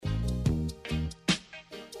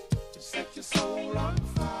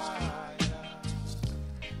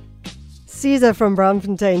Caesar from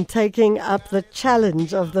Braamfontein taking up the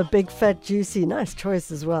challenge of the big fat juicy. Nice choice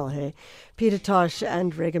as well, hey? Peter Tosh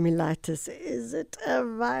and regomilitis. Is it a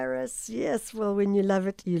virus? Yes, well, when you love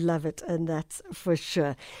it, and that's for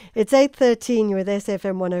sure. It's 8:13. You're with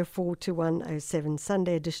SFM 104 to 107,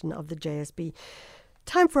 Sunday edition of the JSB.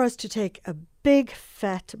 Time for us to take a big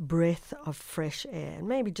fat breath of fresh air, and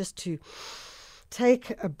maybe just to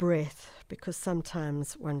take a breath, because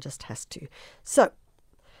sometimes one just has to. So,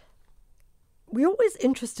 we're always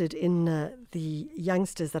interested in the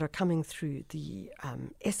youngsters that are coming through the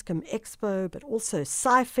Eskom Expo, but also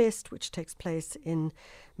SciFest, which takes place in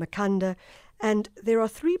Makanda. And there are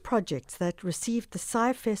 3 projects that received the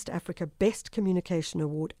SciFest Africa Best Communication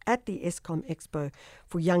Award at the Eskom Expo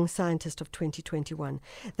for Young Scientist of 2021.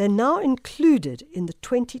 They're now included in the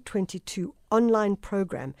 2022 online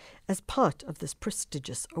program as part of this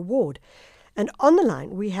prestigious award. And on the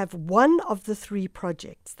line, we have one of the 3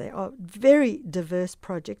 projects. They are very diverse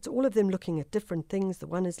projects, all of them looking at different things. The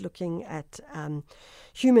one is looking at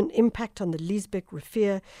human impact on the Liesbeek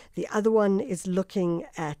Rivier. The other one is looking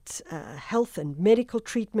at health and medical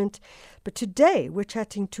treatment. But today, we're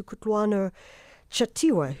chatting to Kutlwano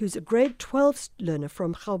Tshatiwa, who's a grade 12 learner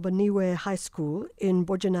from Gaubaniwe High School in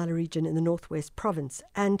Bojanala region in the Northwest Province.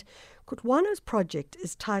 And Kutlwano's project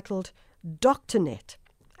is titled DoctorNet,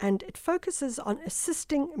 and it focuses on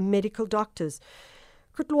assisting medical doctors.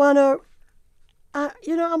 Kutlwano,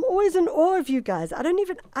 I'm always in awe of you guys. I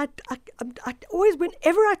always,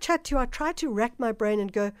 whenever I chat to you, I try to rack my brain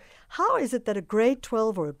and go, how is it that a grade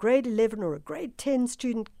 12 or a grade 11 or a grade 10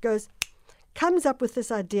 student comes up with this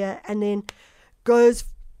idea and then goes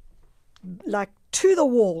like to the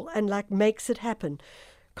wall and like makes it happen?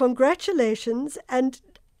 Congratulations, and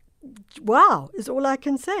wow is all I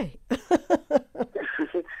can say.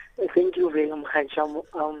 Thank you very much.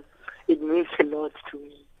 It means a lot to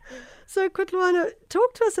me. So, Kutlwano,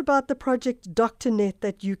 talk to us about the project DoctorNet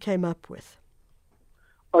that you came up with.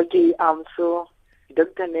 Okay, so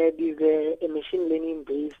DoctorNet is a machine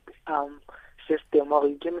learning-based system, or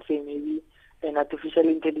you can say maybe an artificial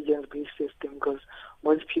intelligence-based system, because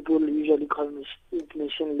most people usually call it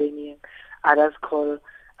machine learning, others call it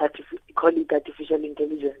artificial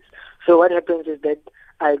intelligence. So what happens is that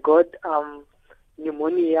I got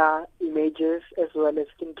pneumonia images as well as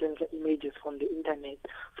skin cancer images from the internet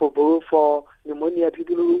for pneumonia,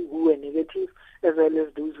 people who were negative as well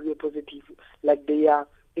as those who were positive, like they are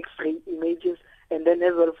X-ray images. And then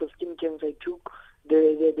as well for skin cancer, I took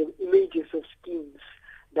the images of skins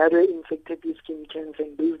that were infected with skin cancer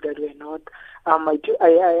and those that were not.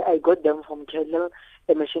 I got them from Kernel,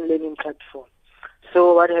 a machine learning platform.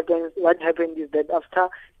 So what happened is that after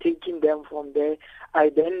taking them from there, I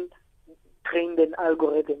then trained an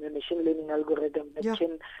algorithm, a machine learning algorithm that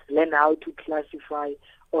can learn how to classify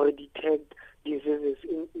or detect diseases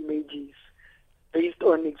in images based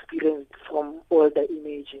on experience from all the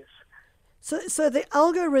images. So the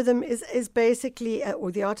algorithm is basically,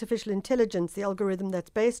 or the artificial intelligence, the algorithm that's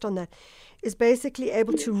based on that, is basically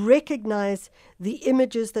able to recognize the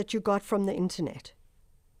images that you got from the internet.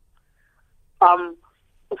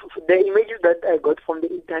 The images that I got from the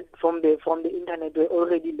internet were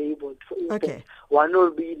already labeled. For instance, one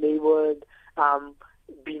will be labeled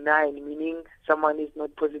benign, meaning someone is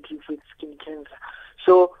not positive with skin cancer.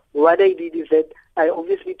 So what I did is that I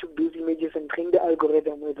obviously took those images and trained the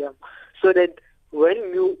algorithm with them, so that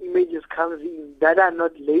when new images comes in that are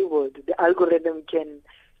not labeled, the algorithm can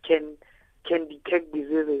detect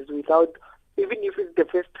diseases without, even if it's the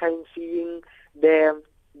first time seeing the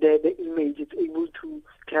image, it's able to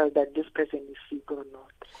tell that this person is sick or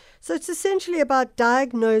not. So it's essentially about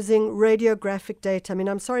diagnosing radiographic data. I mean,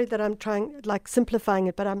 I'm sorry that I'm simplifying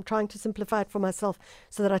it, but I'm trying to simplify it for myself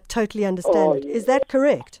so that I totally understand it. Yes. Is that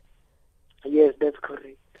correct? Yes, that's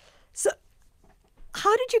correct. So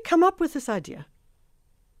how did you come up with this idea?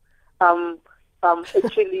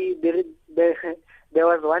 Actually, there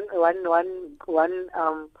was one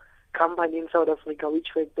company in South Africa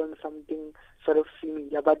which worked on something sort of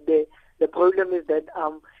similar, but the problem is that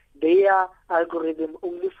their algorithm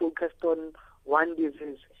only focused on one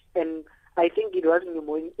disease, and I think it was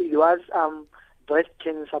pneumonia, it was breast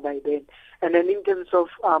cancer by then. And then in terms of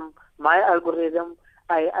my algorithm,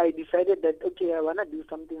 I decided that okay, I want to do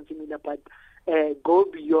something similar, but go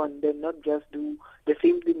beyond and not just do the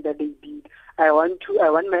same thing that they did. I want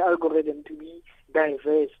my algorithm to be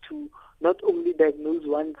diverse, to not only diagnose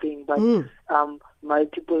one thing but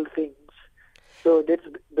multiple things. So that's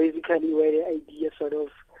basically where the idea sort of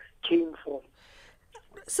came from.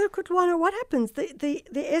 So, Kutlwano, what happens? The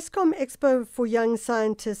ESCOM Expo for Young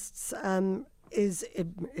Scientists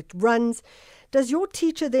it runs. Does your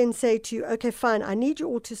teacher then say to you, okay, fine, I need you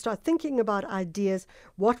all to start thinking about ideas.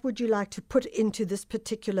 What would you like to put into this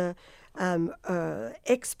particular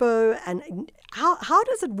expo? And how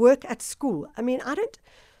does it work at school? I mean,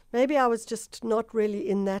 maybe I was just not really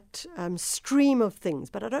in that stream of things,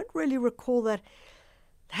 but I don't really recall that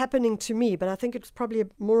happening to me. But I think it's probably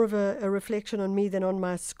more of a reflection on me than on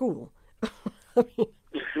my school. I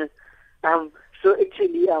mean, So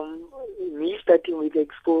actually, me starting with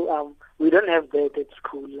Expo, we don't have that at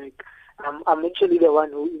school. Like, I'm actually the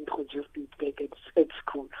one who introduced it back at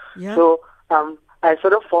school. Yeah. So I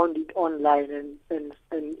sort of found it online and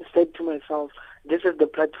said to myself, this is the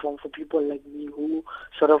platform for people like me who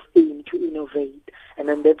sort of aim to innovate. And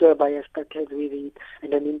then that's why I started with it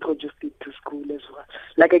and then introduced it to school as well.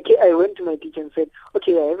 Like I went to my teacher and said,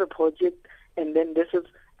 okay, I have a project, and then this is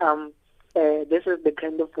the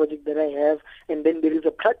kind of project that I have, and then there is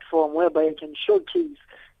a platform whereby I can showcase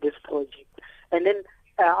this project. And then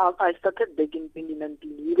I started back in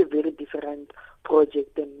 2019 with a very different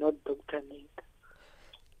project and not DoctorNet.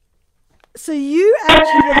 So you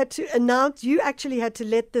actually had to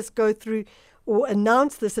let this go through or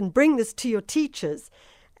announce this and bring this to your teachers,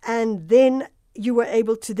 and then you were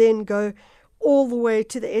able to then go all the way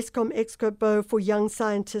to the ESCOM Expo for Young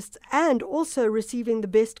Scientists and also receiving the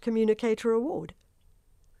Best Communicator Award.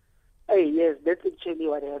 Yes, that's actually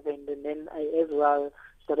what happened. And then I as well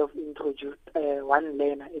sort of introduced one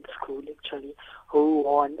learner at school actually who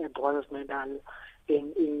won a bronze medal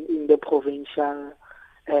in the provincial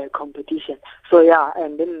competition. So yeah,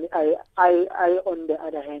 and then I on the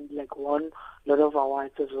other hand like won a lot of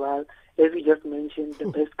awards as well. As we just mentioned, the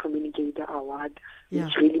Best Communicator Award,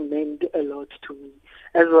 which really meant a lot to me,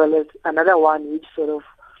 as well as another one which sort of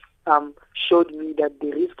showed me that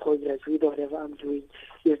there is progress with whatever I'm doing,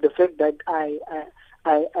 is the fact that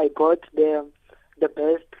I got the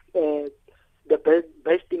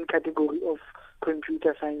best in category of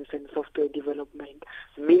computer science and software development,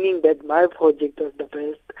 meaning that my project was the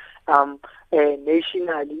best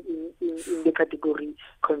nationally in the category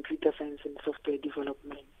computer science and software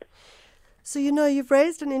development. So, you've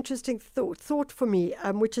raised an interesting thought for me,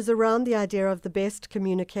 which is around the idea of the Best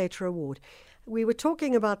Communicator Award. We were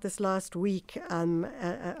talking about this last week.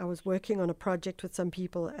 I was working on a project with some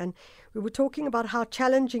people, and we were talking about how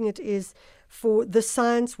challenging it is for the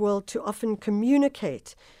science world to often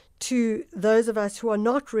communicate to those of us who are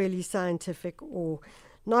not really scientific or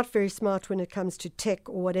not very smart when it comes to tech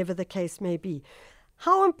or whatever the case may be.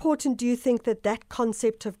 How important do you think that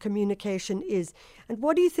concept of communication is? And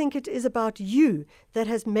what do you think it is about you that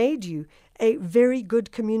has made you a very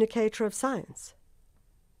good communicator of science?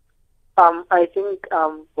 I think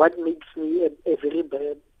what makes me a very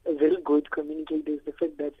good communicator is the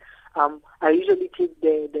fact that I usually take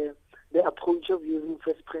the approach of using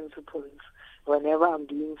first principles whenever I'm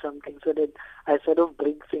doing something, so that I sort of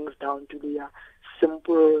break things down to their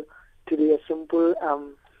simple.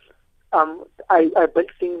 I break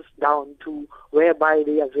things down to whereby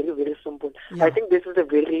they are very, very simple. Yeah. I think this is a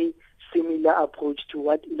very similar approach to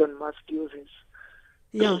what Elon Musk uses.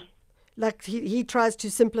 Yeah, like he tries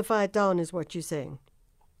to simplify it down, is what you're saying.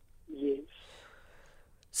 Yes.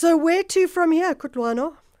 So where to from here,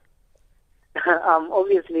 Kutlwano?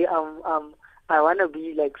 Obviously, I want to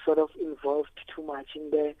be like sort of involved too much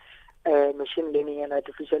in the machine learning and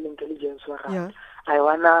artificial intelligence world. Yeah. I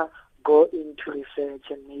want to go into research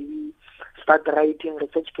and maybe start writing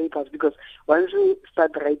research papers, because once you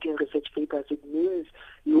start writing research papers, it means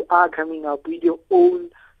you are coming up with your own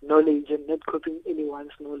knowledge and not copying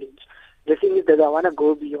anyone's knowledge. The thing is that I want to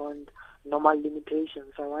go beyond normal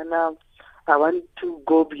limitations. I want to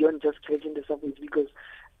go beyond just scratching the surface, because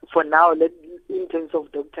for now, in terms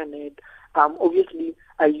of DoctorNet, obviously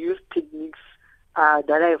I use techniques that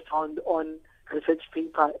I found on research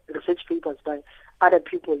papers by other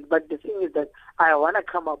people. But the thing is that I want to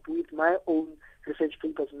come up with my own research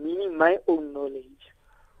papers, meaning my own knowledge.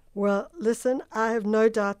 Well, listen, I have no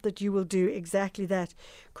doubt that you will do exactly that.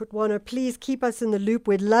 Kutlwano, please keep us in the loop.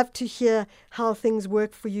 We'd love to hear how things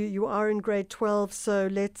work for you. You are in grade 12, so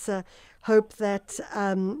let's hope that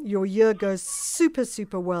your year goes super,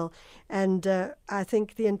 super well. And I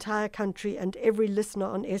think the entire country and every listener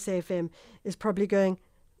on SAFM is probably going,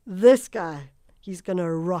 this guy, he's going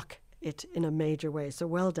to rock it in a major way. So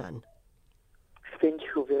well done. Thank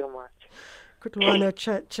you very much. Kutlwano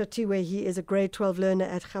Tshatiwa, he is a grade 12 learner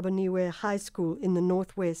at Gaboniwe High School in the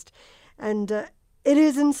Northwest. And it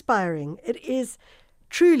is inspiring. It is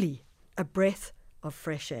truly a breath of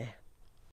fresh air.